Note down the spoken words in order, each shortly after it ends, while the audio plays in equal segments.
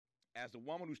As a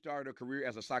woman who started her career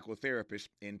as a psychotherapist,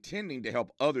 intending to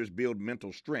help others build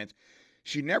mental strength,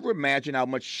 she never imagined how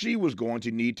much she was going to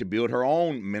need to build her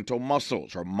own mental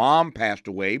muscles. Her mom passed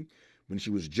away when she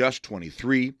was just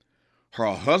 23. Her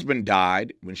husband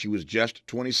died when she was just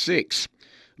 26.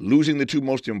 Losing the two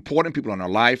most important people in her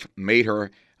life made her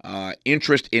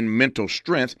interest in mental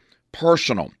strength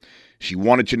personal. She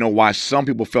wanted to know why some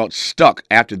people felt stuck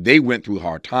after they went through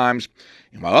hard times,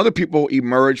 and while other people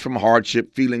emerged from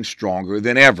hardship feeling stronger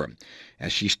than ever.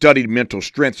 As she studied mental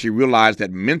strength, she realized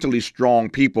that mentally strong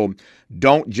people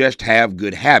don't just have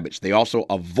good habits, they also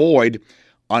avoid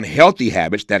unhealthy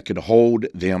habits that could hold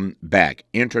them back.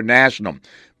 International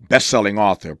best-selling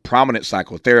author, prominent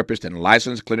psychotherapist, and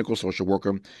licensed clinical social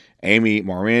worker Amy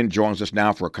Morin joins us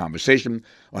now for a conversation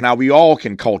on how we all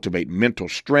can cultivate mental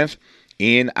strength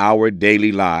in our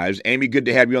daily lives. Amy, good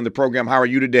to have you on the program. How are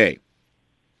you today?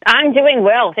 I'm doing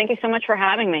well. Thank you so much for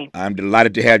having me. I'm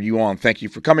delighted to have you on. Thank you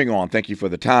for coming on. Thank you for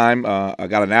the time. I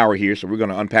got an hour here, so we're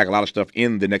going to unpack a lot of stuff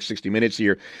in the next 60 minutes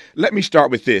here. Let me start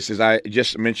with this. As I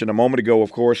just mentioned a moment ago,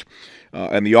 of course,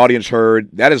 and the audience heard,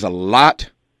 that is a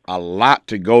lot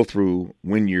to go through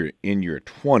when you're in your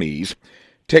 20s.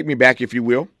 Take me back, if you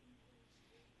will.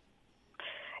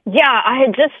 Yeah, I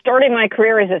had just started my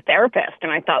career as a therapist,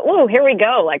 and I thought, "Ooh, here we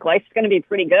go. Like, life's going to be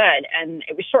pretty good." And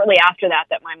it was shortly after that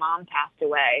my mom passed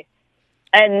away.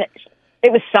 And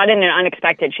it was sudden and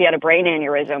unexpected. She had a brain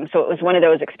aneurysm, so it was one of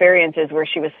those experiences where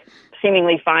she was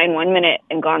seemingly fine one minute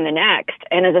and gone the next.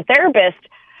 And as a therapist,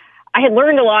 I had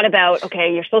learned a lot about,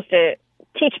 okay, you're supposed to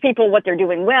teach people what they're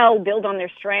doing well, build on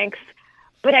their strengths.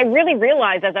 But I really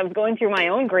realized as I was going through my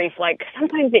own grief, like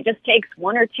sometimes it just takes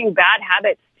one or two bad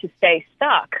habits to stay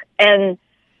stuck. And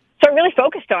so I really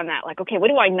focused on that. Like, okay, what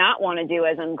do I not want to do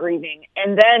as I'm grieving?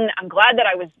 And then I'm glad that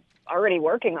I was already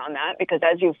working on that because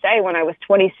as you say, when I was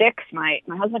 26, my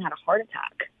husband had a heart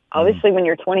attack. Obviously, when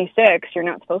you're 26, you're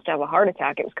not supposed to have a heart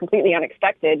attack. It was completely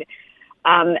unexpected.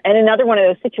 And another one of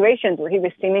those situations where he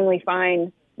was seemingly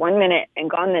fine one minute and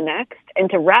gone the next. And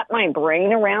to wrap my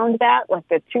brain around that, like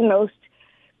the two most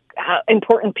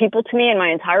important people to me in my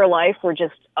entire life were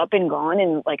just up and gone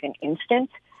in like an instant,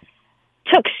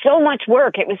 took so much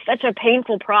work. It was such a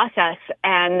painful process.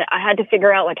 And I had to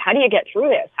figure out, like, how do you get through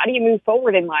this? How do you move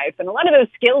forward in life? And a lot of those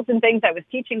skills and things I was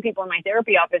teaching people in my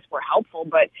therapy office were helpful.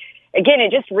 But again,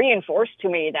 it just reinforced to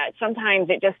me that sometimes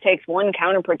it just takes one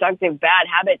counterproductive bad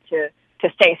habit to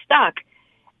stay stuck.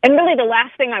 And really the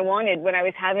last thing I wanted when I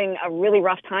was having a really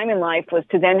rough time in life was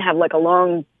to then have like a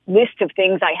long list of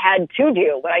things I had to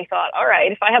do. But I thought, all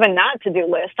right, if I have a not to do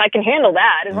list, I can handle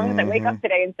that as long as I wake up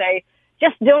today and say,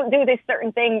 just don't do this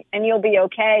certain thing and you'll be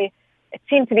okay. It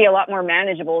seemed to be a lot more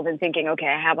manageable than thinking, okay,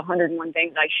 I have 101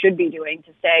 things I should be doing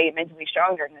to stay mentally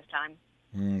strong during this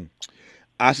time.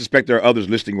 I suspect there are others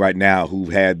listening right now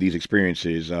who've had these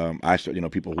experiences.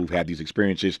 People who've had these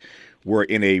experiences were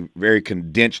in a very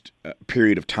condensed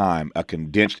period of time, a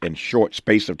condensed and short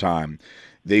space of time.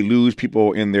 They lose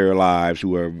people in their lives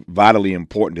who are vitally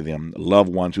important to them,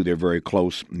 loved ones who they're very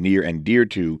close, near, and dear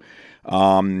to.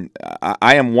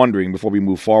 I am wondering, before we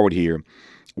move forward here,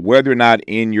 whether or not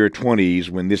in your 20s,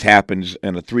 when this happens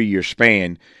in a 3-year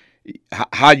span,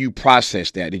 how you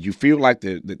process that. Did you feel like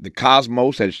the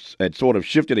cosmos had sort of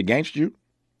shifted against you?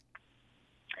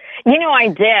 You know, I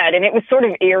did, and it was sort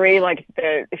of eerie, like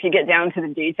if you get down to the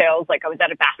details, like I was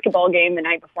at a basketball game the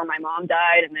night before my mom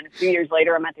died, and then a few years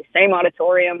later I'm at the same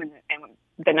auditorium, and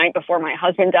the night before my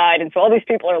husband died, and so all these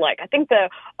people are like, I think the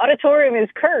auditorium is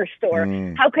cursed, or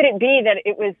how could it be that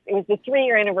it was the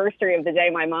 3-year anniversary of the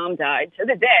day my mom died to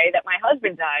the day that my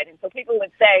husband died, and so people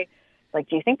would say, like,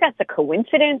 do you think that's a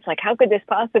coincidence? Like, how could this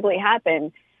possibly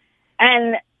happen?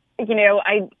 And, you know,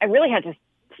 I really had to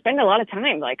spend a lot of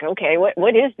time like, okay,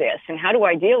 what is this? And how do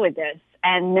I deal with this?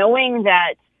 And knowing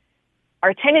that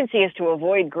our tendency is to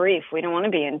avoid grief. We don't want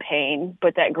to be in pain,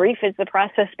 but that grief is the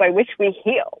process by which we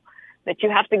heal. That you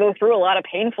have to go through a lot of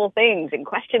painful things and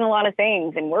question a lot of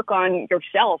things and work on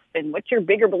yourself and what your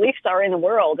bigger beliefs are in the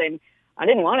world. And I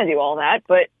didn't want to do all that,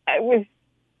 but it was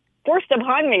forced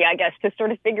upon me, I guess, to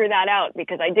sort of figure that out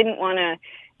because I didn't want to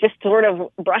just sort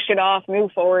of brush it off,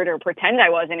 move forward, or pretend I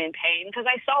wasn't in pain because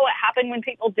I saw what happened when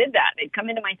people did that. They'd come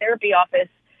into my therapy office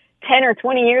 10 or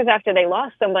 20 years after they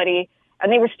lost somebody,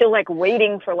 and they were still like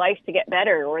waiting for life to get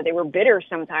better, or they were bitter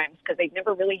sometimes because they'd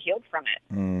never really healed from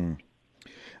it.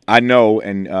 I know,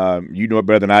 and you know it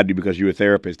better than I do because you're a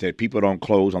therapist, that people don't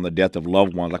close on the death of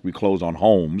loved ones like we close on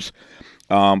homes.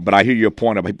 But I hear your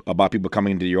point about people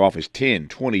coming into your office 10,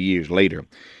 20 years later,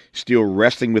 still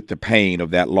wrestling with the pain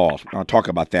of that loss. I'll talk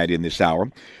about that in this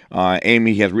hour.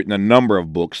 Amy has written a number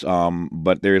of books,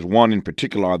 but there's one in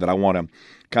particular that I want to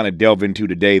kind of delve into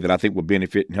today that I think will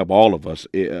benefit and help all of us.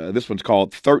 This one's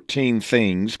called 13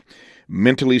 Things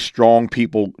Mentally Strong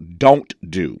People Don't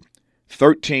Do.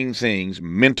 13 things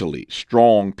mentally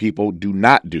strong people do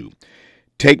not do.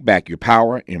 Take back your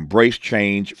power, embrace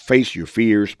change, face your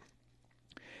fears,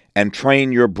 and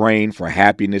train your brain for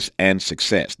happiness and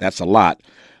success. That's a lot,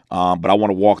 but I want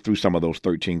to walk through some of those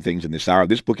 13 things in this hour.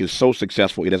 This book is so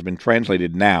successful, it has been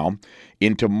translated now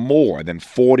into more than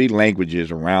 40 languages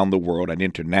around the world, an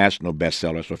international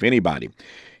bestseller. So if anybody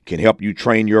can help you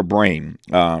train your brain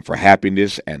for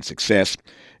happiness and success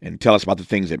and tell us about the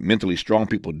things that mentally strong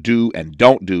people do and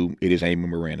don't do, it is Amy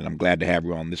Morin. And I'm glad to have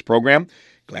her on this program.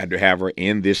 Glad to have her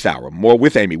in this hour. More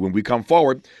with Amy when we come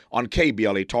forward on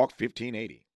KBLA Talk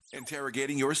 1580.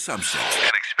 Interrogating your assumptions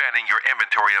and expanding your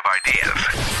inventory of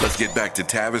ideas. Let's get back to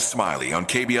Tavis Smiley on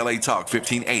KBLA Talk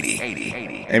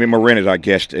 1580. Amy Morin is our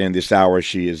guest in this hour.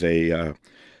 She is a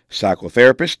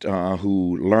psychotherapist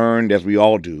who learned, as we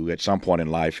all do at some point in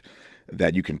life,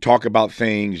 that you can talk about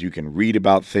things, you can read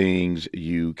about things,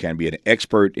 you can be an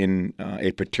expert in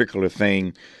a particular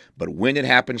thing, but when it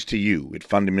happens to you, it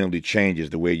fundamentally changes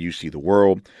the way you see the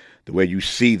world, the way you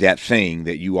see that thing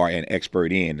that you are an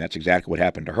expert in. That's exactly what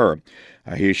happened to her.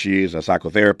 Here she is, a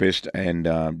psychotherapist,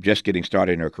 and just getting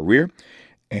started in her career.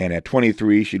 And at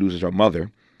 23, she loses her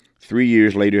mother. 3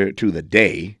 years later to the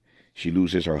day, she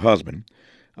loses her husband.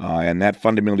 And that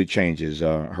fundamentally changes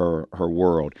her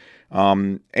world.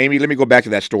 Amy, let me go back to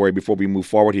that story before we move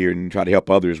forward here and try to help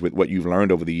others with what you've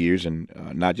learned over the years, and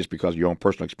not just because of your own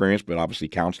personal experience, but obviously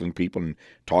counseling people and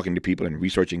talking to people and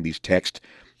researching these texts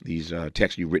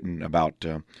you've written about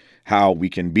how we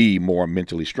can be more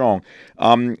mentally strong.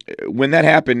 When that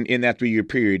happened in that 3-year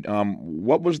period,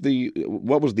 what was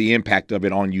the impact of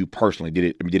it on you personally?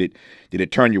 Did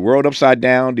it turn your world upside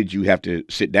down? Did you have to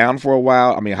sit down for a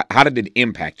while? I mean, how did it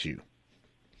impact you?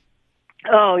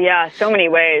 Oh, yeah, so many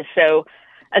ways. So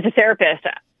as a therapist,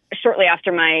 shortly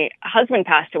after my husband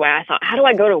passed away, I thought, how do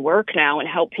I go to work now and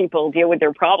help people deal with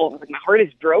their problems? Like, my heart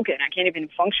is broken. I can't even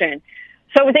function.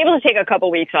 So I was able to take a couple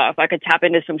weeks off. I could tap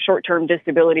into some short-term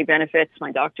disability benefits.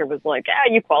 My doctor was like,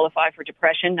 you qualify for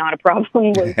depression, not a problem.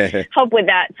 We'll help with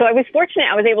that. So I was fortunate.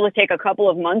 I was able to take a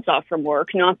couple of months off from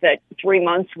work. Not that 3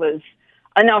 months was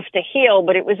enough to heal,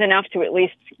 but it was enough to at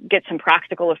least get some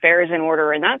practical affairs in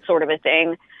order and that sort of a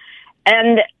thing.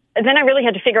 And then I really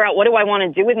had to figure out, what do I want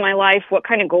to do with my life? What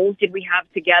kind of goals did we have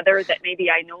together that maybe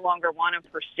I no longer want to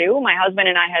pursue? My husband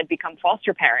and I had become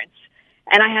foster parents,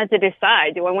 and I had to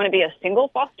decide, do I want to be a single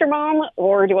foster mom,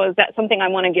 or is that something I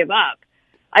want to give up?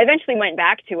 I eventually went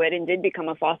back to it and did become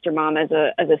a foster mom as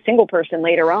a single person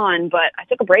later on, but I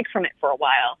took a break from it for a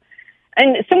while.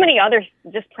 And so many other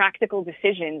just practical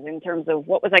decisions in terms of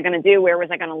what was I going to do, where was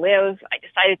I going to live. I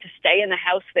decided to stay in the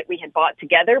house that we had bought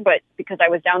together, but because I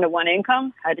was down to one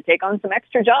income, I had to take on some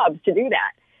extra jobs to do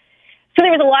that. So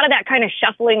there was a lot of that kind of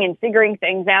shuffling and figuring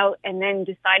things out, and then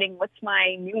deciding, what's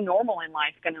my new normal in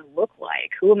life going to look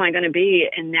like? Who am I going to be?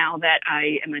 And now that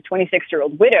I am a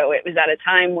 26-year-old widow, it was at a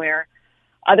time where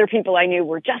other people I knew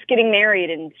were just getting married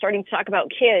and starting to talk about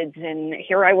kids. And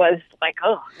here I was like,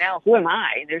 oh, now who am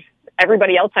I? There's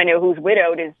everybody else I know who's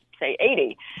widowed is, say,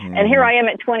 80. Mm-hmm. And here I am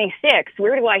at 26.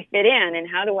 Where do I fit in? And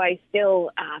how do I still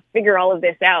figure all of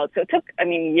this out? So it took,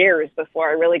 years before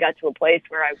I really got to a place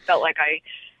where I felt like I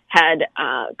had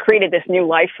created this new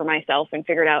life for myself and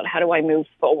figured out, how do I move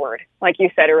forward? Like you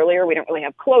said earlier, we don't really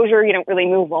have closure. You don't really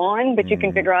move on, but you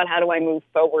can figure out, how do I move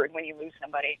forward when you lose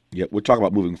somebody? Yeah, we'll talk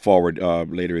about moving forward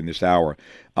later in this hour.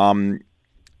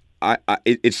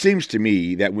 It seems to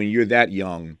me that when you're that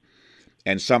young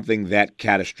and something that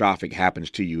catastrophic happens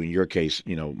to you, in your case,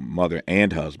 mother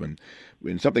and husband,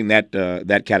 when something that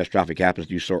catastrophic happens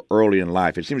to you so early in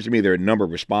life, it seems to me there are a number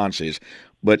of responses,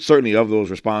 but certainly of those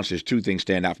responses, two things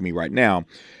stand out for me right now.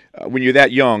 When you're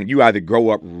that young, you either grow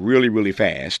up really, really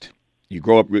fast, you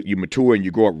mature and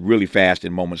you grow up really fast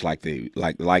in moments like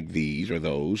these or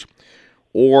those,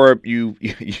 or you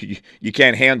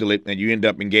can't handle it and you end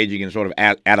up engaging in sort of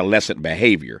adolescent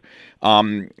behavior.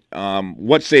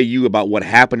 What say you about what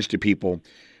happens to people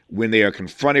when they are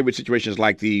confronted with situations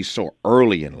like these so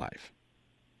early in life?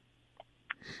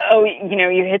 Oh,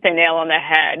 you hit the nail on the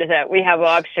head, that we have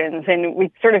options, and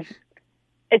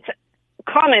it's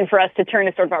common for us to turn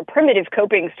to sort of our primitive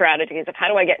coping strategies of, how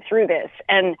do I get through this?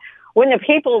 And when the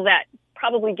people that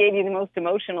probably gave you the most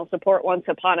emotional support once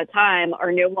upon a time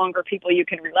are no longer people you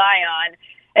can rely on.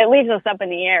 It leaves us up in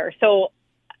the air. So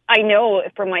I know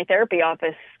from my therapy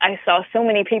office, I saw so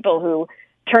many people who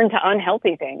turned to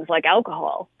unhealthy things like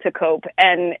alcohol to cope.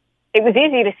 And it was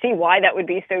easy to see why that would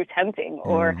be so tempting,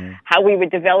 or how we would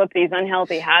develop these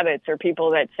unhealthy habits, or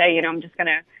people that say, you know, I'm just going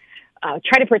to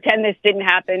try to pretend this didn't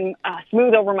happen,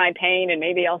 smooth over my pain, and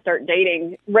maybe I'll start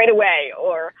dating right away,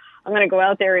 or I'm going to go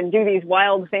out there and do these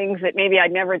wild things that maybe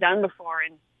I'd never done before.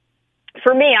 And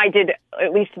for me, I did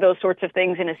at least those sorts of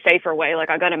things in a safer way. Like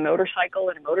I got a motorcycle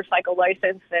and a motorcycle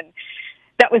license, and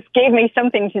that gave me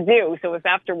something to do. So if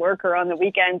after work or on the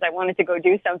weekends I wanted to go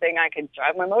do something, I could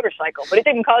drive my motorcycle. But it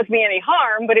didn't cause me any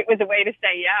harm, but it was a way to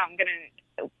say, yeah, I'm going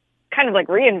to kind of like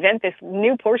reinvent this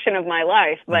new portion of my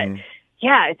life. But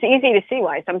yeah, it's easy to see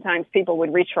why sometimes people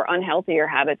would reach for unhealthier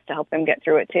habits to help them get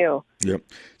through it too. Yep.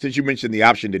 Since you mentioned the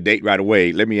option to date right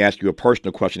away, let me ask you a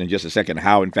personal question in just a second.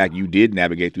 How, in fact, you did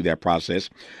navigate through that process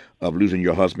of losing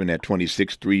your husband at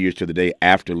 26, 3 years to the day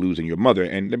after losing your mother.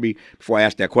 And let me, before I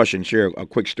ask that question, share a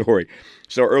quick story.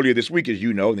 So earlier this week, as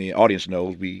you know, and the audience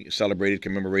knows, we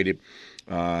commemorated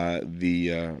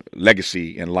the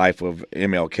legacy and life of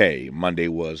MLK. Monday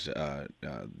was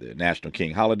the National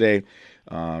King holiday.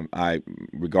 I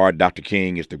regard Dr.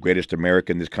 King as the greatest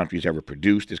American this country's ever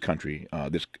produced. This country,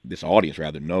 this audience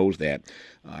rather, knows that.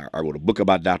 I wrote a book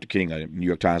about Dr. King, a New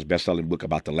York Times best-selling book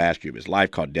about the last year of his life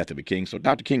called Death of a King. So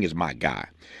Dr. King is my guy.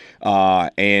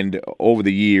 And over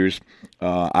the years,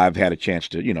 I've had a chance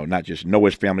to, not just know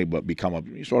his family, but become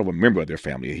a sort of a member of their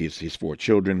family. His 4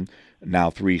 children, now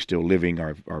 3 still living,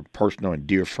 are personal and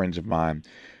dear friends of mine.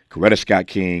 Coretta Scott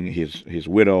King, his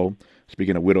widow,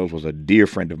 speaking of widows, was a dear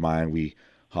friend of mine. We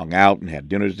hung out and had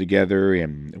dinners together,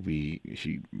 and we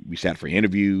sat for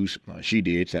interviews.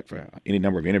 She sat for any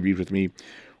number of interviews with me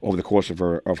over the course of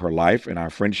her life and our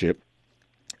friendship.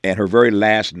 And her very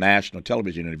last national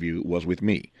television interview was with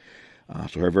me.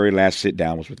 So her very last sit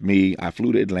down was with me. I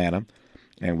flew to Atlanta,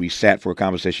 and we sat for a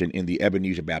conversation in the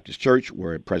Ebenezer Baptist Church,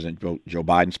 where President Joe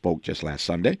Biden spoke just last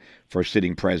Sunday, first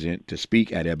sitting president to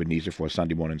speak at Ebenezer for a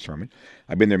Sunday morning sermon.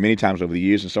 I've been there many times over the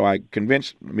years, and so I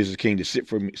convinced Mrs. King to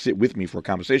sit with me for a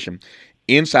conversation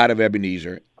inside of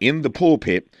Ebenezer in the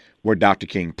pulpit where Dr.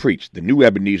 King preached. The new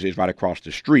Ebenezer is right across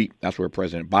the street. That's where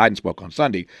President Biden spoke on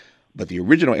Sunday, but the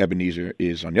original Ebenezer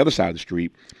is on the other side of the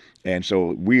street. And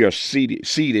so we are seated.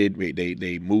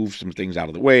 They moved some things out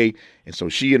of the way. And so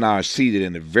she and I are seated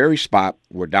in the very spot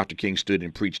where Dr. King stood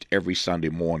and preached every Sunday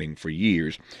morning for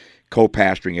years,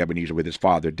 co-pastoring Ebenezer with his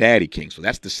father, Daddy King. So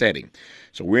that's the setting.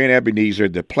 So we're in Ebenezer.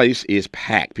 The place is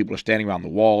packed. People are standing around the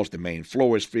walls. The main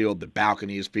floor is filled. The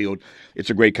balcony is filled.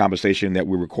 It's a great conversation that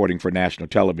we're recording for national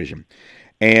television.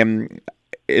 And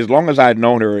as long as I'd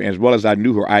known her, as well as I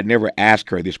knew her, I'd never asked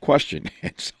her this question.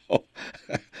 And so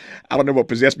I don't know what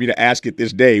possessed me to ask it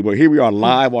this day, but here we are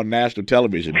live on national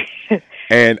television.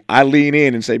 And I lean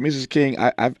in and say, Mrs. King,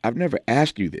 I've never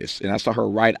asked you this. And I saw her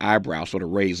right eyebrow sort of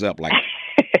raise up like,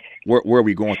 where are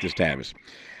we going with this, Tavis?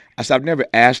 I said, I've never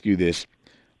asked you this,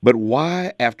 but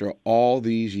why, after all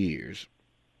these years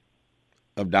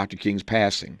of Dr. King's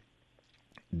passing,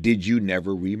 did you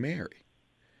never remarry?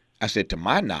 I said, to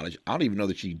my knowledge, I don't even know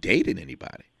that she dated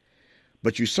anybody,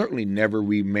 but you certainly never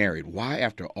remarried. Why,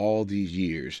 after all these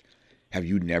years, have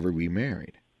you never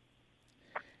remarried?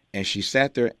 And she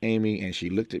sat there, Amy, and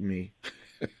she looked at me.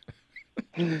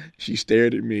 She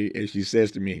stared at me, and she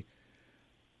says to me,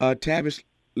 Tavis,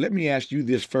 let me ask you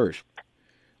this first.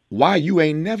 Why you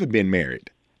ain't never been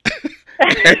married?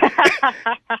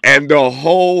 And the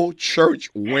whole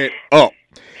church went up.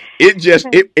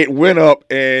 It went up,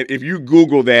 and if you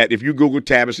Google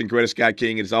Tavis and Coretta Scott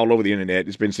King, it's all over the internet.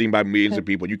 It's been seen by millions of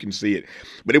people. You can see it.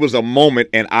 But it was a moment,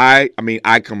 and I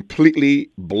completely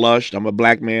blushed. I'm a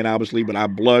black man, obviously, but I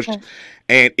blushed.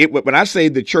 And when I say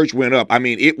the church went up, I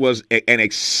mean it was an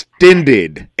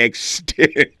extended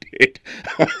bit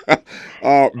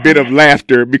of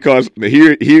laughter, because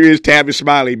here is Tavis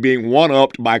Smiley being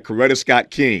one-upped by Coretta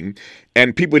Scott King.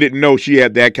 And people didn't know she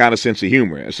had that kind of sense of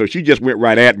humor. So she just went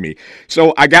right at me.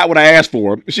 So I got what I asked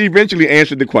for. She eventually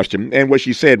answered the question. And what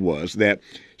she said was that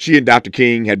she and Dr.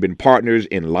 King had been partners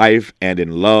in life and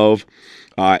in love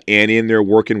and in their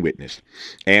work and witness.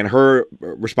 And her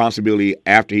responsibility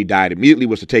after he died immediately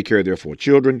was to take care of their 4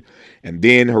 children. And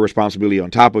then her responsibility on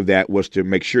top of that was to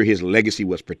make sure his legacy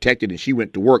was protected. And she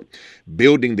went to work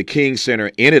building the King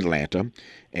Center in Atlanta,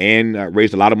 and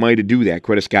raised a lot of money to do that.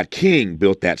 Coretta Scott King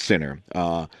built that center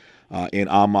in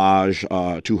homage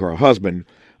to her husband,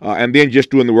 and then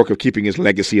just doing the work of keeping his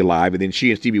legacy alive. And then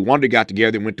she and Stevie Wonder got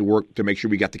together and went to work to make sure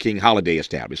we got the King holiday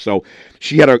established. So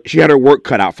she had her work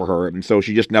cut out for her, and so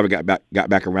she just never got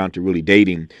back around to really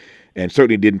dating, and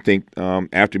certainly didn't think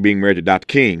after being married to Dr.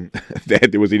 King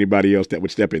that there was anybody else that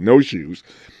would step in those shoes.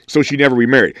 So she never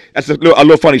remarried. That's a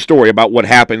little funny story about what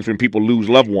happens when people lose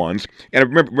loved ones.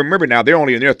 And remember now, they're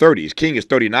only in their 30s. King is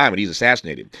 39 when he's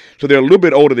assassinated. So they're a little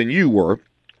bit older than you were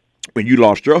when you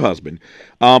lost your husband.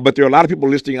 But there are a lot of people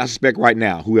listening, I suspect, right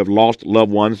now who have lost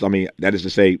loved ones. I mean, that is to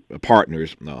say,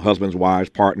 partners, husbands, wives,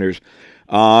 partners.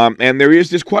 And there is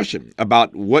this question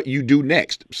about what you do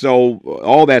next. So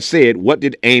all that said, what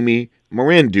did Amy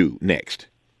Morin do next?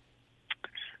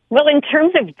 Well, in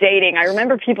terms of dating, I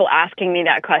remember people asking me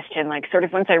that question, like sort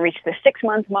of once I reached the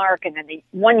 6-month mark and then the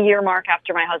 1-year mark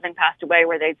after my husband passed away,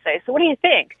 where they'd say, so what do you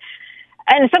think?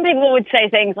 And some people would say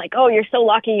things like, oh, you're so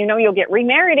lucky, you'll get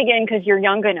remarried again because you're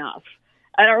young enough.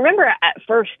 And I remember at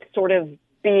first sort of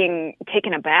being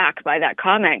taken aback by that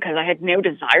comment because I had no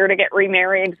desire to get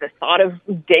remarried. The thought of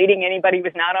dating anybody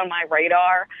was not on my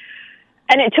radar.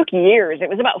 And it took years. It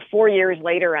was about 4 years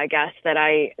later, I guess, that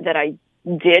I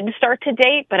did start to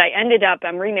date, but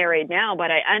I'm remarried now,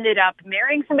 but I ended up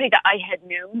marrying somebody that I had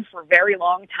known for a very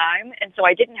long time. And so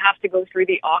I didn't have to go through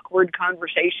the awkward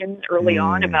conversations early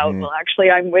on about, well,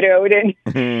 actually I'm widowed and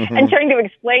trying to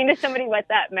explain to somebody what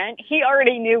that meant. He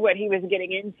already knew what he was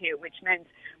getting into, which meant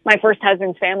my first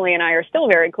husband's family and I are still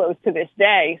very close to this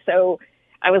day. So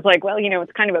I was like, well,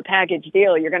 it's kind of a package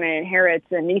deal. You're going to inherit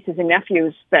the nieces and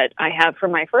nephews that I have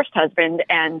from my first husband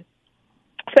and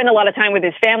spend a lot of time with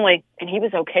his family, and he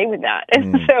was okay with that.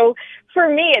 And so for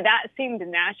me, that seemed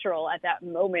natural at that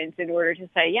moment in order to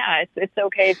say, yeah, it's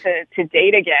okay to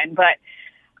date again. But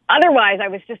otherwise, I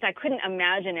couldn't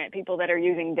imagine it. People that are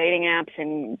using dating apps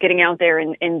and getting out there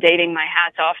and dating, my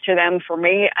hat's off to them. For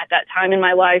me, at that time in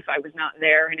my life, I was not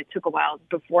there, and it took a while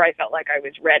before I felt like I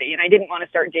was ready. And I didn't want to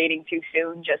start dating too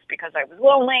soon just because I was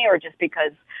lonely or just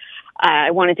because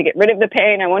I wanted to get rid of the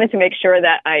pain. I wanted to make sure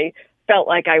that I felt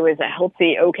like I was a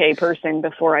healthy, okay person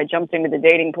before I jumped into the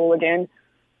dating pool again.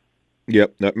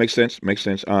 Yep, that makes sense.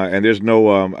 And there's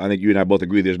no, I think you and I both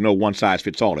agree, there's no one size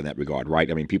fits all in that regard, right?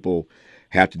 I mean, people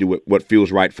have to do what feels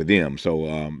right for them. So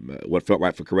what felt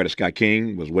right for Coretta Scott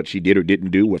King was what she did or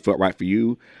didn't do. What felt right for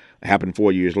you happened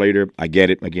 4 years later. I get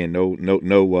it. Again, no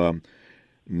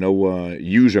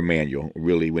user manual,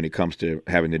 really, when it comes to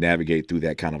having to navigate through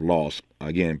that kind of loss,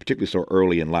 again, particularly so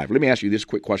early in life. Let me ask you this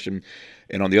quick question,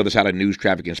 and on the other side of news,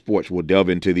 traffic, and sports, we'll delve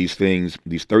into these things,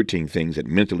 these 13 things that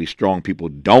mentally strong people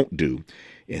don't do,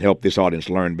 and help this audience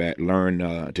learn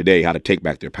today how to take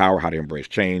back their power, how to embrace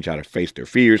change, how to face their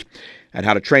fears, and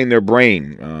how to train their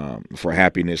brain for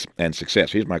happiness and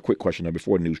success. Here's my quick question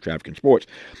before news, traffic, and sports.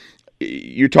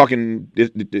 You're talking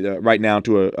right now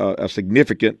to a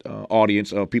significant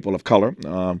audience of people of color.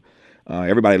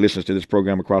 Everybody listens to this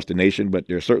program across the nation, but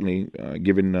they're certainly,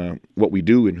 given what we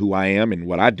do and who I am and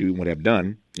what I do and what I've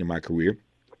done in my career,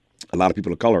 a lot of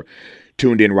people of color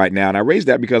tuned in right now. And I raise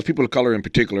that because people of color in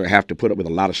particular have to put up with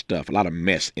a lot of stuff, a lot of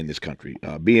mess in this country.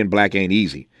 Being black ain't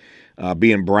easy.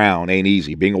 Being brown ain't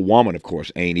easy. Being a woman, of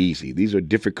course, ain't easy. These are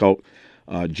difficult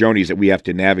journeys that we have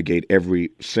to navigate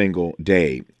every single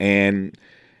day. And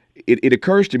it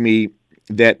occurs to me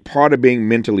that part of being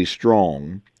mentally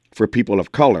strong for people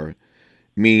of color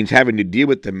means having to deal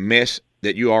with the mess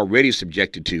that you're already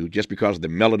subjected to just because of the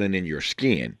melanin in your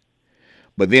skin.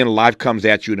 But then life comes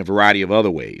at you in a variety of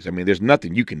other ways. I mean, there's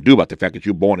nothing you can do about the fact that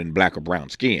you're born in black or brown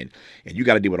skin. And you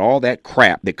got to deal with all that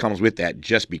crap that comes with that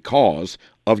just because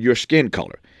of your skin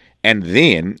color. And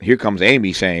then here comes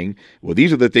Amy saying, well,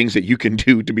 these are the things that you can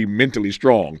do to be mentally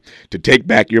strong, to take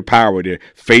back your power, to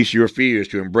face your fears,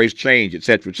 to embrace change, et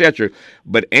cetera, et cetera.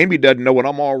 But Amy doesn't know what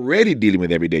I'm already dealing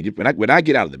with every day. When I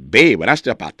get out of the bed, when I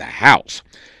step out the house,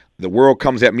 the world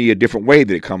comes at me a different way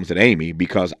than it comes at Amy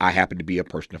because I happen to be a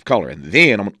person of color. And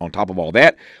then on top of all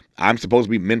that, I'm supposed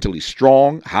to be mentally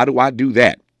strong. How do I do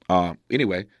that?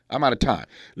 Anyway, I'm out of time.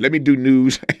 Let me do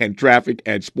news and traffic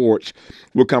and sports.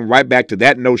 We'll come right back to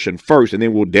that notion first, and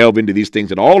then we'll delve into these things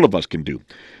that all of us can do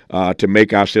to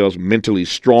make ourselves mentally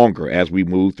stronger as we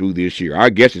move through this year. Our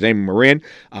guest is Amy Morin.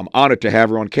 I'm honored to have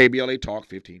her on KBLA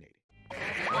Talk 1580.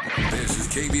 This is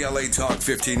KBLA Talk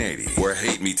 1580, where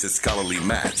hate meets a scholarly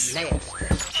match. Hey.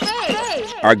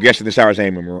 Our guest in this hour is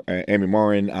Amy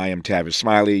Morin. I am Tavis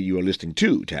Smiley. You are listening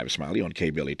to Tavis Smiley on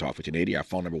KBLA Talk 1580. Our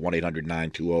phone number,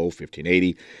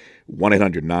 1-800-920-1580,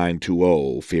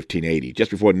 1-800-920-1580.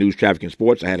 Just before news, traffic, and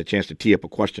sports, I had a chance to tee up a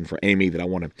question for Amy that I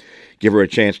want to give her a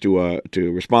chance to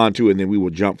respond to, and then we will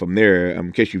jump from there.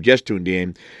 In case you've just tuned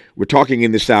in, we're talking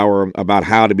in this hour about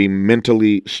how to be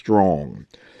mentally strong.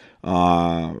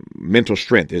 Mental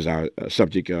strength is our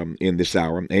subject in this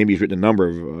hour. Amy's written a number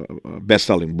of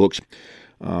best-selling books.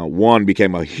 One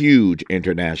became a huge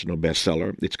international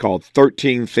bestseller. It's called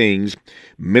 13 Things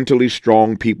Mentally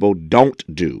Strong People Don't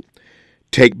Do.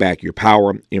 Take back your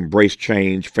power, embrace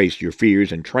change, face your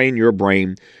fears, and train your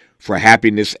brain for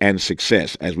happiness and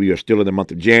success. As we are still in the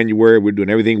month of January, we're doing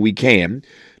everything we can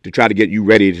to try to get you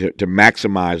ready to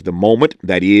maximize the moment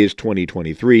that is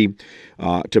 2023,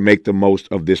 to make the most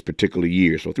of this particular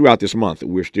year. So throughout this month,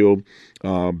 we're still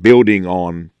building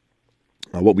on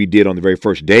what we did on the very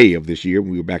first day of this year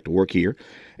when we were back to work here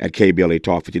at KBLA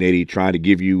Talk 1580, trying to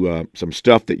give you some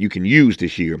stuff that you can use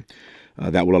this year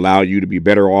that will allow you to be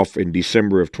better off in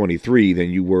December of 23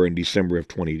 than you were in December of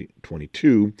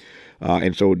 2022.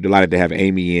 And so delighted to have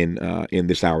Amy in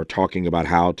this hour talking about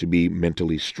how to be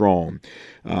mentally strong.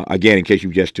 Again, in case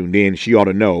you've just tuned in, she ought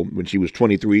to know when she was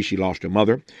 23, she lost her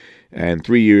mother. And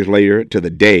 3 years later to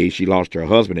the day, she lost her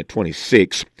husband at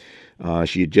 26.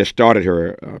 She had just started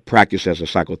her practice as a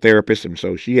psychotherapist, and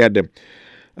so she had to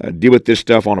deal with this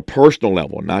stuff on a personal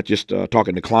level, not just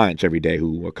talking to clients every day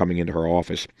who are coming into her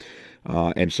office.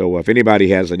 And so if anybody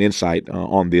has an insight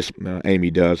on this, Amy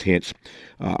does, hence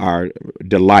our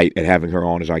delight at having her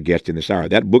on as our guest in this hour.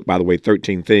 That book, by the way,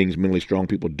 13 Things Mentally Strong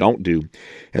People Don't Do,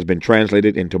 has been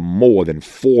translated into more than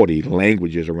 40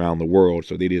 languages around the world,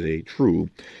 so it is a true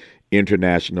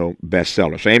international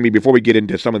bestseller. So, Amy, before we get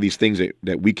into some of these things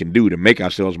that we can do to make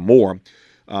ourselves more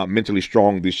mentally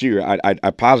strong this year, I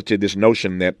posited this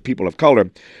notion that people of color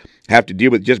have to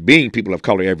deal with just being people of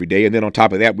color every day, and then on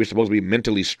top of that, we're supposed to be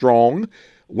mentally strong.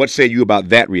 What say you about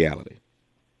that reality?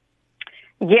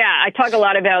 Yeah, I talk a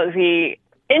lot about the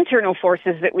internal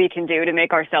forces that we can do to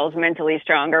make ourselves mentally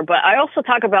stronger, but I also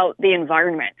talk about the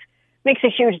environment. It makes a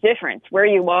huge difference where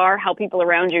you are, how people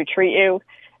around you treat you,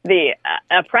 the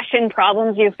oppression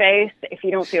problems you face. If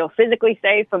you don't feel physically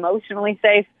safe, emotionally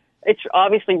safe, it's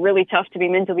obviously really tough to be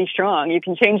mentally strong. You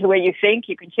can change the way you think,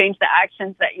 you can change the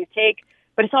actions that you take,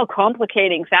 but it's all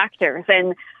complicating factors.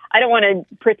 And I don't want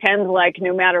to pretend like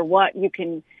no matter what, you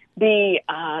can be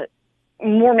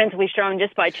more mentally strong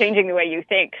just by changing the way you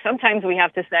think. Sometimes we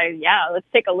have to say, yeah, let's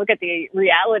take a look at the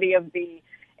reality of the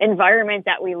environment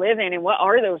that we live in and what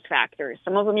are those factors.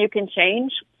 Some of them you can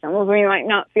change. Some of them you might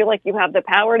not feel like you have the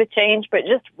power to change, but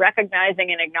just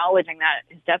recognizing and acknowledging that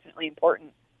is definitely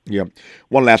important. Yeah.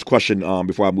 One last question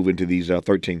before I move into these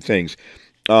 13 things.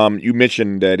 You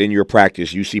mentioned that in your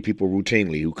practice, you see people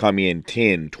routinely who come in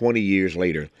 10, 20 years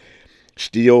later,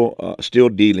 still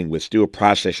dealing with, still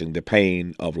processing the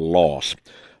pain of loss,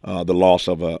 the loss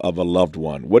of a loved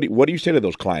one. What do you say to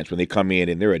those clients when they come in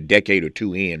and they're a decade or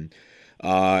two in,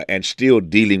 and still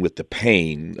dealing with the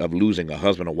pain of losing a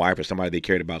husband or wife or somebody they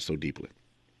cared about so deeply?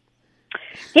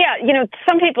 Yeah,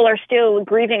 some people are still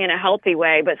grieving in a healthy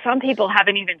way, but some people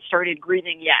haven't even started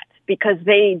grieving yet because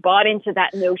they bought into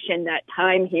that notion that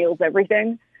time heals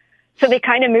everything. So they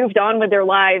kind of moved on with their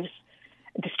lives,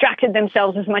 distracted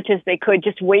themselves as much as they could,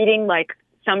 just waiting like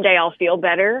someday I'll feel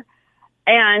better.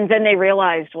 And then they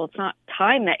realized, well, it's not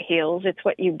time that heals, it's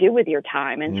what you do with your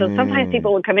time. And so sometimes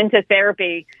people would come into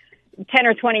therapy 10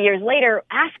 or 20 years later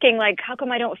asking, like, how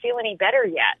come I don't feel any better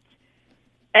yet?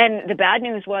 And the bad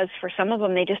news was for some of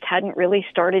them, they just hadn't really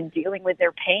started dealing with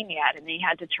their pain yet, and they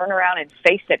had to turn around and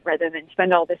face it rather than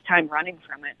spend all this time running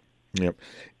from it. Yep.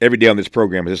 Every day on this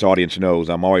program, as this audience knows,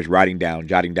 I'm always jotting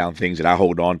down things that I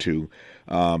hold on to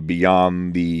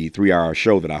beyond the 3-hour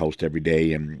show that I host every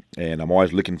day, and I'm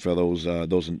always looking for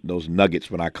those nuggets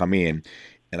when I come in.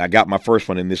 And I got my first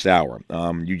one in this hour.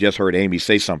 You just heard Amy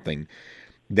say something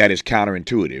that is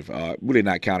counterintuitive, really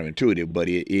not counterintuitive, but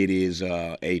it is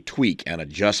a tweak, an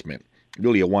adjustment,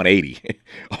 really a 180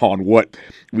 on what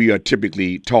we are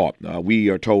typically taught. We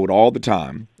are told all the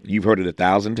time, you've heard it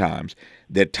 1,000 times,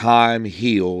 that time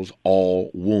heals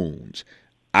all wounds.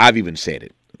 I've even said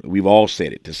it. We've all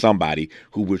said it to somebody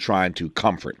who we're trying to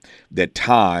comfort, that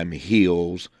time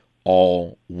heals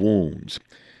all wounds.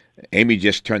 Amy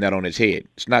just turned that on its head.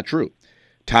 It's not true.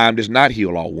 Time does not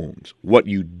heal all wounds. What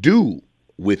you do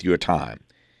with your time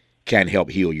can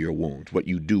help heal your wounds, what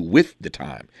you do with the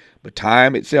time. But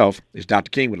time itself, as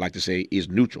Dr. King would like to say, is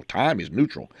neutral. Time is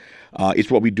neutral. It's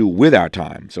what we do with our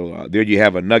time. So there you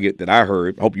have a nugget that I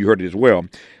heard. Hope you heard it as well.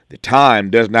 The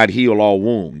time does not heal all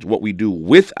wounds. What we do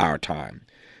with our time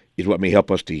is what may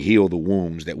help us to heal the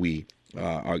wounds that we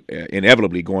are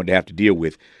inevitably going to have to deal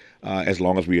with as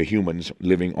long as we are humans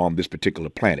living on this particular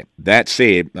planet. That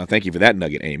said, thank you for that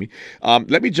nugget, Amy.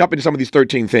 Let me jump into some of these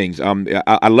 13 things.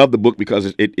 I love the book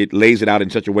because it lays it out in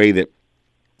such a way that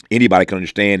anybody can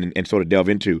understand and sort of delve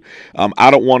into.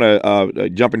 I don't want to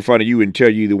jump in front of you and tell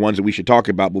you the ones that we should talk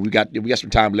about, but we got some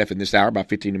time left in this hour, about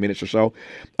 15 minutes or so.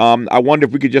 I wonder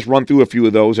if we could just run through a few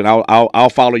of those, and I'll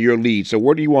follow your lead. So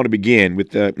where do you want to begin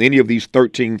with any of these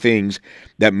 13 things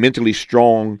that mentally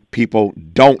strong people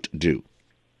don't do?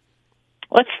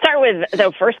 Let's start with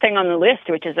the first thing on the list,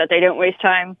 which is that they don't waste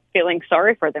time feeling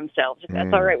sorry for themselves. If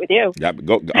that's all right with you. Yeah,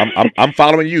 I'm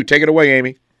following you. Take it away,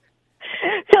 Amy.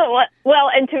 So, well,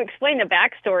 and to explain the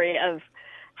backstory of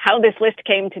how this list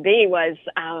came to be was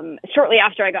shortly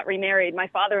after I got remarried, my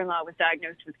father-in-law was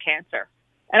diagnosed with cancer.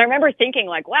 And I remember thinking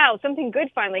like, wow, something good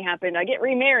finally happened. I get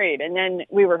remarried. And then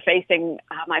we were facing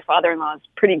my father-in-law's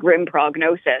pretty grim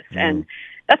prognosis. And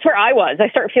that's where I was. I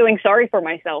start feeling sorry for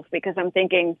myself because I'm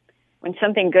thinking when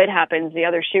something good happens, the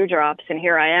other shoe drops. And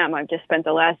here I am. I've just spent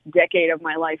the last decade of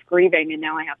my life grieving, and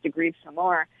now I have to grieve some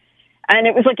more. And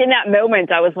it was like in that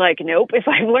moment, I was like, nope, if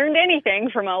I've learned anything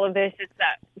from all of this, it's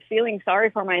that feeling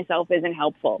sorry for myself isn't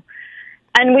helpful.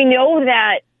 And we know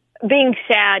that being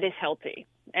sad is healthy,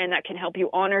 and that can help you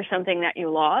honor something that you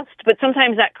lost. But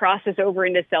sometimes that crosses over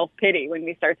into self-pity when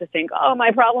we start to think, oh,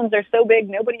 my problems are so big,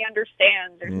 nobody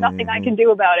understands. There's nothing I can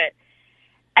do about it.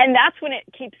 And that's when it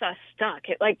keeps us stuck.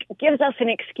 It like gives us an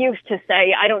excuse to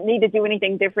say, I don't need to do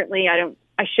anything differently.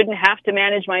 I shouldn't have to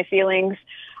manage my feelings.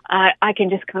 I can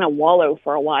just kind of wallow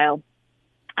for a while.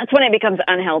 That's when it becomes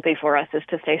unhealthy for us, is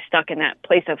to stay stuck in that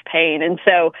place of pain. And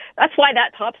so that's why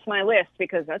that tops my list,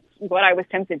 because that's what I was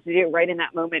tempted to do right in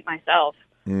that moment myself.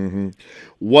 Mm-hmm.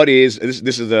 What is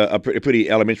this is a pretty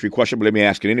elementary question, but let me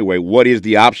ask it anyway. What is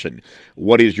the option?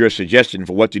 What is your suggestion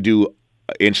for what to do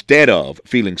instead of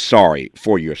feeling sorry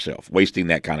for yourself, wasting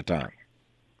that kind of time?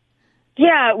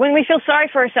 Yeah, when we feel sorry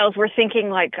for ourselves, we're thinking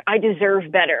like, I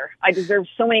deserve better. I deserve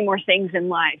so many more things in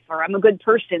life, or I'm a good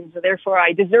person, so therefore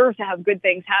I deserve to have good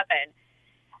things happen.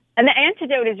 And the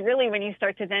antidote is really when you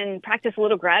start to then practice a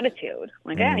little gratitude.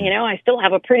 Like, yeah, I still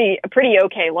have a pretty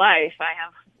okay life. I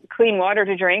have clean water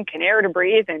to drink and air to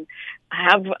breathe, and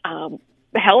I have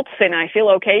health, and I feel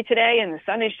okay today, and the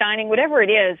sun is shining, whatever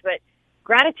it is. But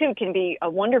gratitude can be a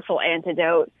wonderful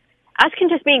antidote, as can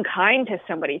just being kind to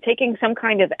somebody, taking some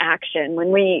kind of action.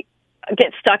 When we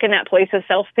get stuck in that place of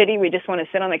self-pity, we just want to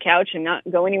sit on the couch and not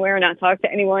go anywhere, not talk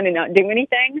to anyone, and not do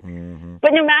anything. Mm-hmm.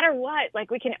 But no matter what, like,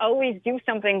 we can always do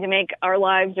something to make our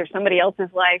lives or somebody else's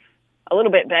life a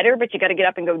little bit better, but you got to get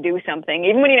up and go do something,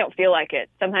 even when you don't feel like it.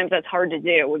 Sometimes that's hard to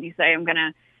do. When you say, I'm going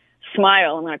to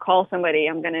smile, I'm going to call somebody,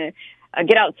 I'm going to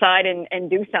get outside and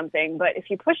do something. But if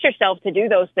you push yourself to do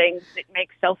those things, it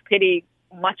makes self-pity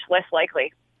much less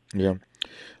likely. Yeah.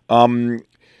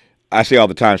 I say all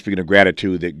the time, speaking of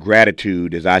gratitude, that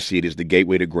gratitude, as I see it, is the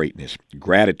gateway to greatness.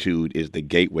 Gratitude is the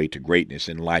gateway to greatness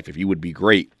in life. If you would be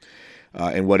great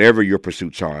in whatever your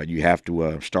pursuits are, you have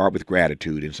to start with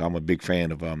gratitude. And so I'm a big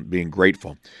fan of being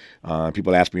grateful.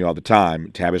 People ask me all the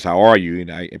time, Tavis, how are you?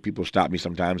 And people stop me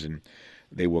sometimes and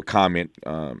they will comment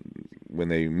when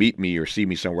they meet me or see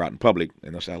me somewhere out in public.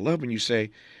 And they'll say, I love when you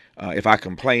say, if I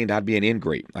complained, I'd be an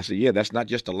ingrate. I say, yeah, that's not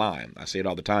just a line. I say it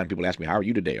all the time. People ask me, how are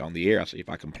you today on the air? I say, if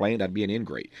I complained, I'd be an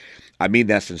ingrate. I mean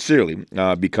that sincerely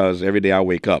because every day I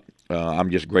wake up, I'm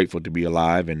just grateful to be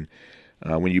alive. And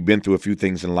when you've been through a few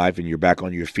things in life and you're back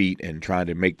on your feet and trying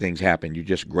to make things happen, you're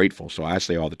just grateful. So I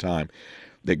say all the time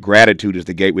that gratitude is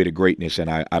the gateway to greatness, and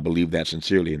I believe that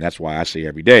sincerely. And that's why I say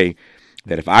every day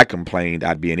that if I complained,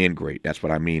 I'd be an ingrate. That's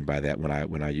what I mean by that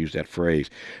when I use that phrase.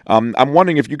 I'm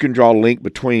wondering if you can draw a link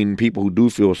between people who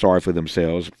do feel sorry for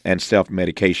themselves and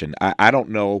self-medication. I don't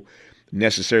know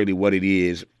necessarily what it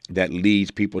is that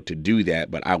leads people to do that,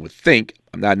 but I would think,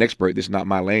 I'm not an expert, this is not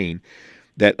my lane,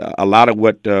 that a lot of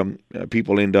what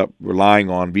people end up relying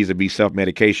on vis-a-vis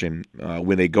self-medication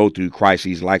when they go through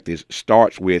crises like this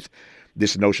starts with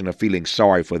this notion of feeling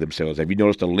sorry for themselves. Have you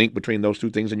noticed a link between those two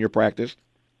things in your practice?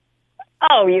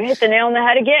 Oh, you hit the nail on the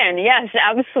head again. Yes,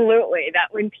 absolutely. That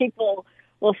when people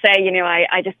will say,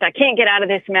 I can't get out of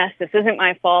this mess. This isn't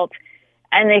my fault.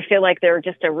 And they feel like they're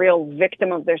just a real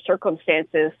victim of their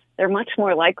circumstances. They're much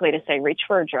more likely to say, reach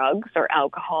for drugs or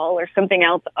alcohol or something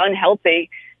else unhealthy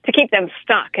to keep them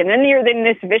stuck. And then you're in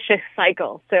this vicious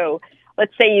cycle. So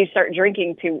let's say you start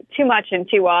drinking too much and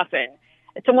too often.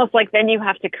 It's almost like then you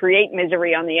have to create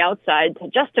misery on the outside to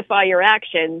justify your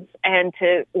actions and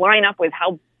to line up with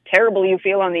how terrible you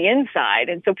feel on the inside.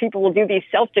 And so people will do these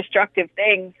self-destructive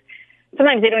things.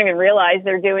 Sometimes they don't even realize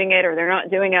they're doing it or they're not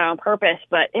doing it on purpose,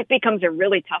 but it becomes a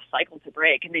really tough cycle to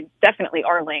break, and they definitely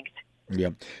are linked. Yeah.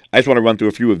 I just want to run through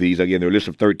a few of these. Again, there are a list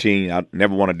of 13. I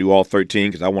never want to do all 13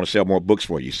 because I want to sell more books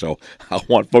for you. So I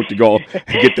want folks to go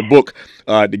and get the book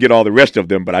to get all the rest of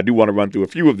them. But I do want to run through a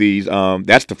few of these.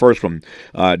 That's the first one.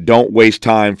 Don't waste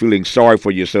time feeling sorry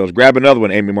for yourselves. Grab another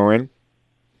one, Amy Morin.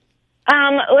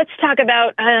 Let's talk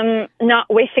about not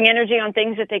wasting energy on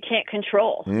things that they can't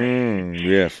control.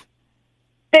 Yes.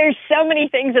 There's so many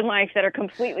things in life that are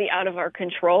completely out of our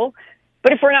control.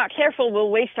 But if we're not careful,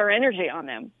 we'll waste our energy on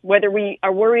them. Whether we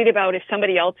are worried about if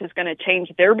somebody else is going to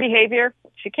change their behavior,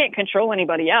 you can't control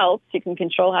anybody else. You can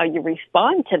control how you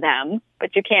respond to them,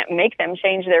 but you can't make them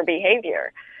change their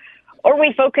behavior. Or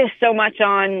we focus so much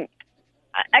on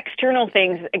external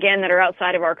things, again, that are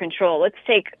outside of our control. Let's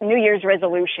take New Year's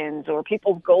resolutions or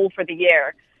people's goal for the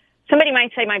year. Somebody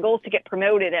might say, my goal is to get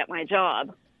promoted at my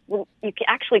job. Well, you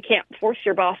actually can't force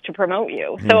your boss to promote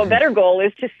you. So a better goal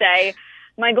is to say,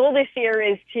 my goal this year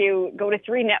is to go to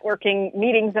 3 networking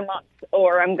meetings a month,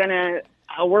 or I'm going to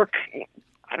work,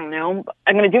 I don't know,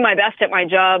 I'm going to do my best at my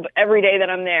job every day that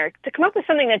I'm there. To come up with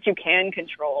something that you can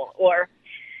control, or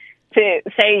to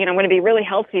say, I'm going to be really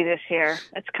healthy this year.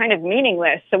 That's kind of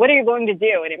meaningless. So what are you going to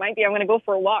do? And it might be, I'm going to go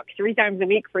for a walk 3 times a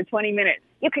week for 20 minutes.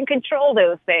 You can control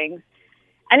those things.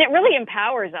 And it really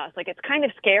empowers us. Like, it's kind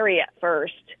of scary at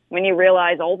first when you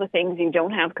realize all the things you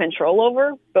don't have control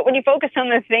over. But when you focus on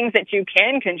the things that you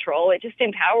can control, it just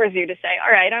empowers you to say, all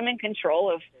right, I'm in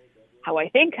control of how I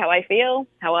think, how I feel,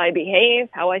 how I behave,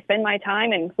 how I spend my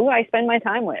time, and who I spend my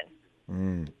time with.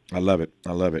 I love it.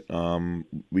 I love it.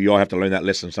 We all have to learn that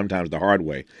lesson sometimes the hard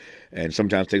way. And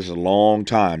sometimes it takes us a long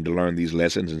time to learn these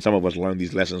lessons. And some of us learn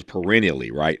these lessons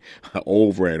perennially, right?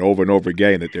 Over and over and over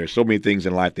again, that there are so many things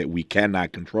in life that we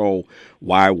cannot control.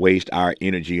 Why waste our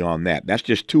energy on that? That's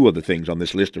just 2 of the things on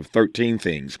this list of 13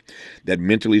 things that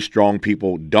mentally strong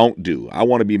people don't do. I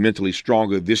want to be mentally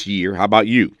stronger this year. How about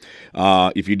you?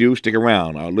 If you do, stick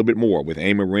around a little bit more with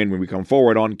Amy Morin when we come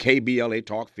forward on KBLA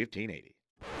Talk 1580.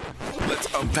 Let's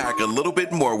unpack a little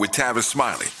bit more with Tavis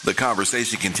Smiley. The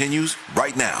conversation continues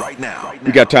right now.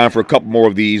 We got time for a couple more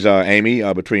of these, Amy,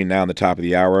 between now and the top of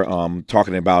the hour.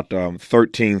 Talking about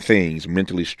 13 things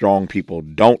mentally strong people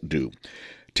don't do.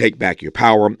 Take back your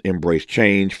power, embrace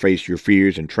change, face your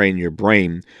fears, and train your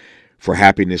brain for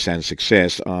happiness and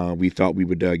success. We thought we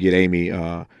would get Amy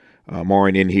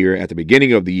Morin in here at the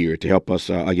beginning of the year to help us,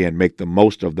 again, make the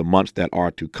most of the months that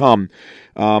are to come.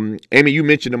 Amy, you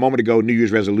mentioned a moment ago New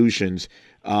Year's resolutions,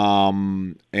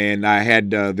 and I had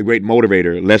the great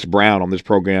motivator, Les Brown, on this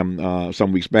program a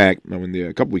couple weeks back when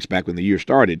the year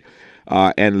started.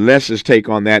 And Les's take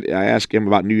on that, I asked him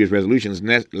about New Year's resolutions,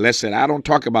 and Les said, I don't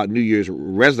talk about New Year's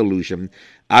resolution,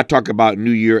 I talk about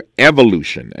New Year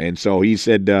evolution. And so he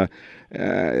said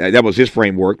that was his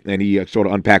framework, and he sort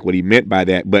of unpacked what he meant by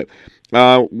that. But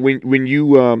when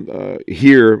you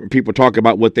hear people talk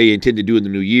about what they intend to do in the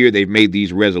new year, they've made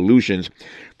these resolutions.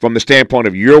 From the standpoint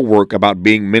of your work about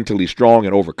being mentally strong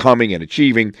and overcoming and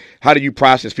achieving, how do you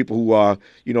process people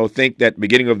who think that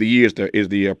beginning of the year is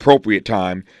the appropriate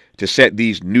time to set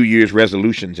these New Year's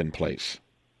resolutions in place?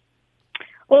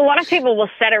 Well, a lot of people will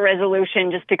set a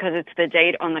resolution just because it's the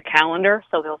date on the calendar.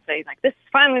 So they'll say, like, this is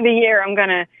finally the year I'm going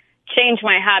to change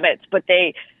my habits, but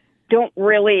they don't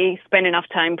really spend enough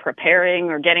time preparing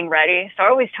or getting ready. So I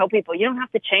always tell people, you don't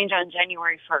have to change on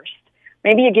January 1st.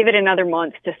 Maybe you give it another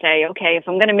month to say, okay, if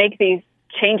I'm going to make these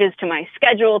changes to my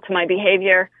schedule, to my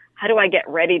behavior, how do I get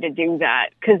ready to do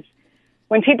that? Because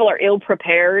when people are ill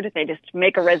prepared, they just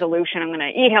make a resolution. I'm going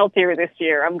to eat healthier this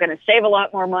year. I'm going to save a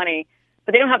lot more money,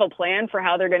 but they don't have a plan for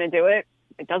how they're going to do it.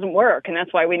 It doesn't work. And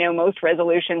that's why we know most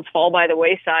resolutions fall by the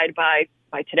wayside by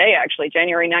today, actually,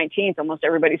 January 19th. Almost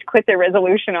everybody's quit their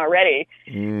resolution already.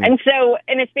 And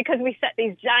it's because we set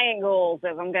these giant goals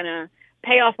of I'm going to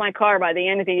pay off my car by the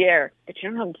end of the year, but you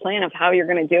don't have a plan of how you're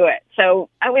going to do it. So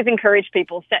I always encourage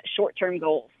people, set short-term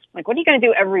goals. Like, what are you going to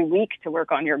do every week to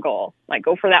work on your goal? Like,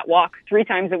 go for that walk 3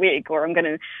 times a week, or I'm going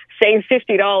to save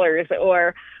 $50,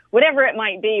 or whatever it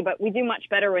might be. But we do much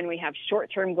better when we have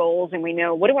short-term goals and we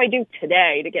know, what do I do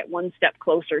today to get one step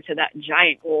closer to that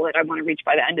giant goal that I want to reach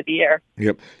by the end of the year?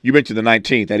 Yep. You mentioned the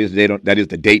 19th. That is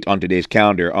the date on today's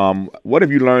calendar. What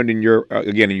have you learned in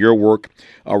your work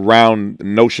around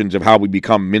notions of how we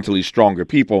become mentally stronger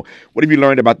people? What have you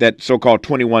learned about that so-called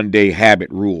 21-day habit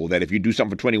rule, that if you do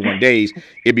something for 21 days,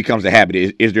 it becomes a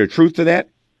habit? Is there truth to that?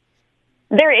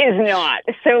 There is not.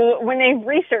 So when they've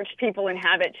researched people and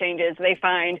habit changes, they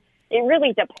find it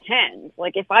really depends.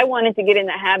 Like, if I wanted to get in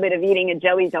the habit of eating a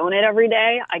jelly donut every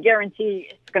day, I guarantee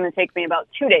it's going to take me about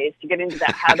 2 days to get into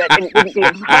that habit, and it wouldn't be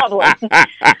a problem.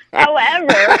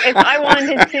 However, if I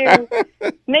wanted to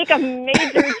make a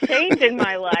major change in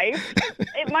my life,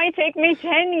 it might take me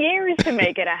 10 years to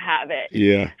make it a habit.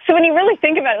 Yeah. So when you really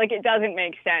think about it, like, it doesn't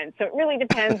make sense. So it really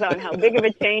depends on how big of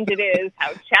a change it is,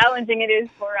 how challenging it is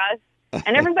for us.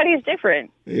 And everybody's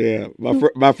different. Yeah,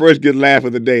 my first good laugh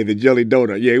of the day, the jelly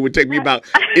donut. Yeah, it'd take me about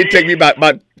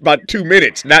 2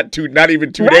 minutes, not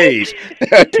even 2 days,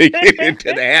 to get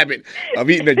into the habit of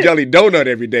eating a jelly donut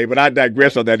every day. But I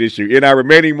digress on that issue. In our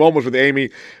remaining moments with Amy,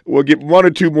 we'll get one or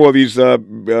two more of these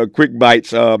quick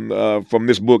bites from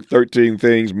this book, 13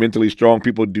 Things Mentally Strong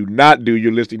People Do Not Do.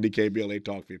 You're listening to KBLA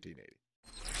Talk 1580.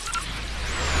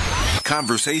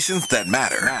 Conversations that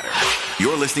matter.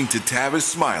 You're listening to Tavis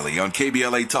Smiley on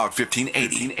KBLA Talk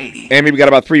 1580. Amy, we got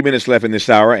about 3 minutes left in this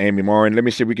hour. Amy Morin, let me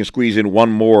see if we can squeeze in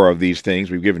one more of these things.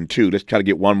 We've given two. Let's try to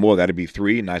get one more. That'd be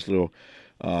three. Nice little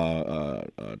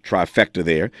trifecta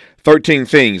there. 13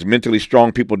 things mentally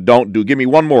strong people don't do. Give me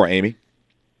one more, Amy.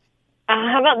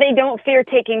 How about they don't fear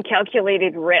taking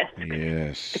calculated risks?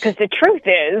 Yes. Because the truth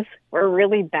is, we're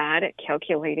really bad at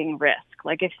calculating risk.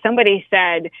 Like if somebody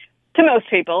said, to most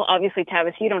people, obviously,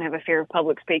 Tavis, you don't have a fear of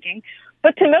public speaking,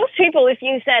 but to most people, if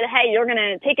you said, hey, you're going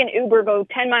to take an Uber, go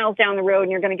 10 miles down the road,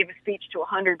 and you're going to give a speech to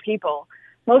 100 people,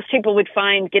 most people would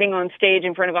find getting on stage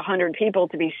in front of 100 people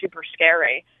to be super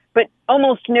scary. But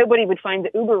almost nobody would find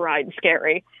the Uber ride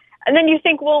scary. And then you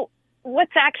think, well,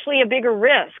 what's actually a bigger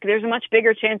risk? There's a much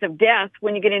bigger chance of death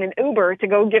when you get in an Uber to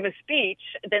go give a speech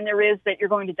than there is that you're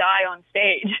going to die on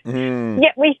stage.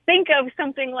 Yet we think of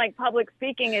something like public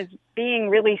speaking as being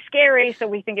really scary, so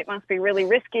we think it must be really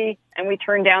risky, and we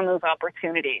turn down those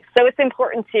opportunities. So it's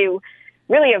important to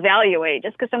really evaluate.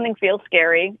 Just because something feels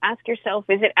scary, ask yourself,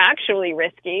 is it actually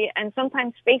risky? And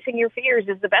sometimes facing your fears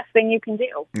is the best thing you can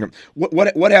do.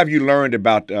 What have you learned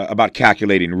about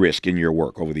calculating risk in your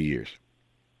work over the years?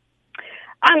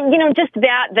 Just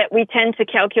that we tend to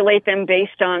calculate them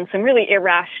based on some really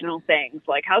irrational things,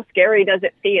 like how scary does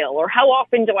it feel, or how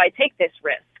often do I take this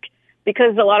risk?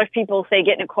 Because a lot of people say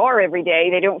get in a car every day.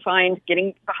 They don't find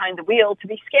getting behind the wheel to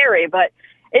be scary, but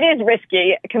it is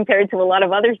risky compared to a lot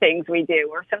of other things we do.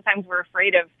 Or sometimes we're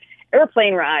afraid of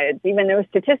airplane rides, even though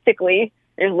statistically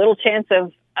there's little chance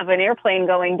of an airplane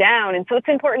going down. And so it's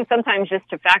important sometimes just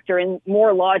to factor in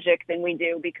more logic than we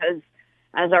do, because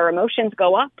as our emotions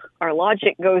go up, our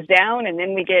logic goes down, and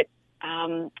then we get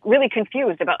really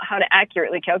confused about how to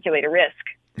accurately calculate a risk.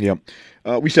 Yeah.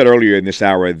 We said earlier in this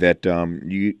hour that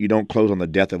you don't close on the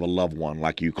death of a loved one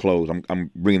like you close. I'm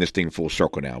bringing this thing full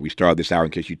circle now. We started this hour,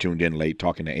 in case you tuned in late,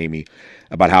 talking to Amy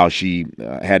about how she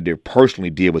had to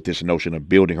personally deal with this notion of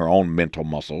building her own mental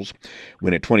muscles.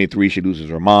 When at 23, she loses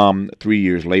her mom. 3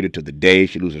 years later to the day,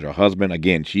 she loses her husband.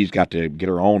 Again, she's got to get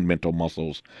her own mental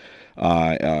muscles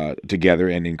together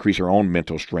and increase her own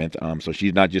mental strength. So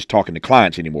she's not just talking to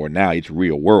clients anymore. Now it's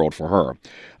real world for her,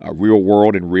 real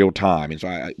world in real time. And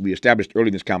so we established early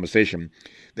in this conversation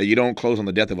that you don't close on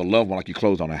the death of a loved one like you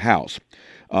close on a house.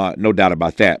 No doubt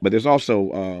about that. But there's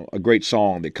also a great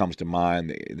song that comes to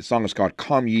mind. The song is called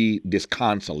Come Ye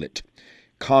Disconsolate.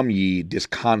 Come ye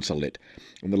disconsolate.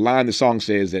 And the line of the song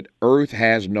says that earth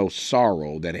has no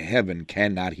sorrow that heaven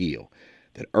cannot heal.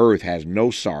 That earth has no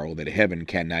sorrow that heaven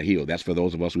cannot heal. That's for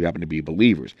those of us who happen to be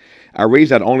believers. I raise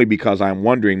that only because I'm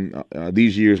wondering,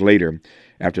 these years later,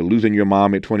 after losing your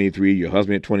mom at 23, your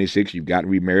husband at 26, you've gotten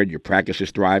remarried, your practice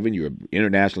is thriving, you're an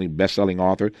internationally best-selling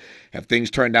author. Have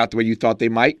things turned out the way you thought they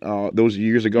might those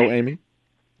years ago, Amy?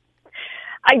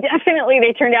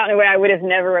 They turned out in a way I would have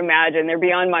never imagined. They're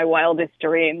beyond my wildest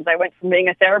dreams. I went from being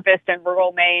a therapist in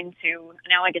rural Maine to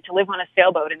now I get to live on a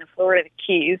sailboat in the Florida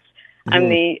Keys. Mm-hmm. I'm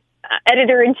the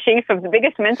editor-in-chief of the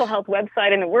biggest mental health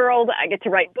website in the world. I get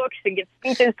to write books and give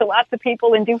speeches to lots of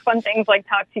people and do fun things like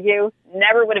talk to you.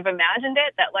 Never would have imagined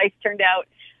it. That life turned out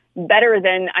better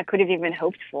than I could have even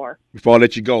hoped for. Before I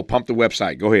let you go, pump the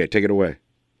website. Go ahead. Take it away.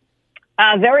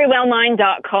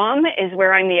 Verywellmind.com is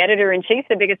where I'm the editor-in-chief,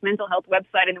 the biggest mental health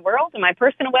website in the world. And my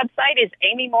personal website is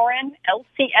Amy Morin,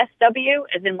 LCSW,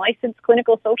 as in licensed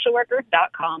clinical social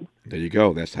worker.com. There you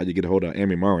go. That's how you get a hold of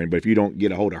Amy Morin. But if you don't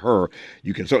get a hold of her,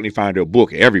 you can certainly find her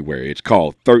book everywhere. It's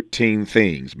called 13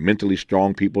 Things Mentally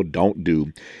Strong People Don't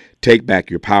Do. Take back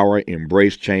your power,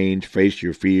 embrace change, face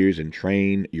your fears, and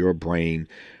train your brain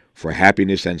for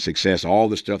happiness and success, all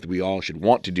the stuff that we all should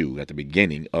want to do at the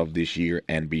beginning of this year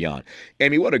and beyond.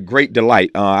 Amy, what a great delight.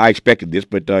 I expected this,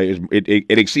 but it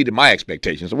exceeded my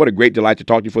expectations. So what a great delight to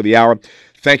talk to you for the hour.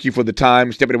 Thank you for the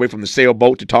time, stepping away from the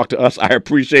sailboat to talk to us. I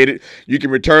appreciate it. You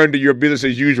can return to your business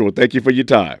as usual. Thank you for your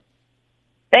time.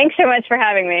 Thanks so much for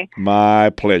having me. My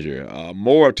pleasure.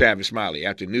 More of Tavis Smiley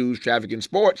after news, traffic, and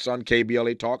sports on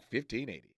KBLA Talk 1580.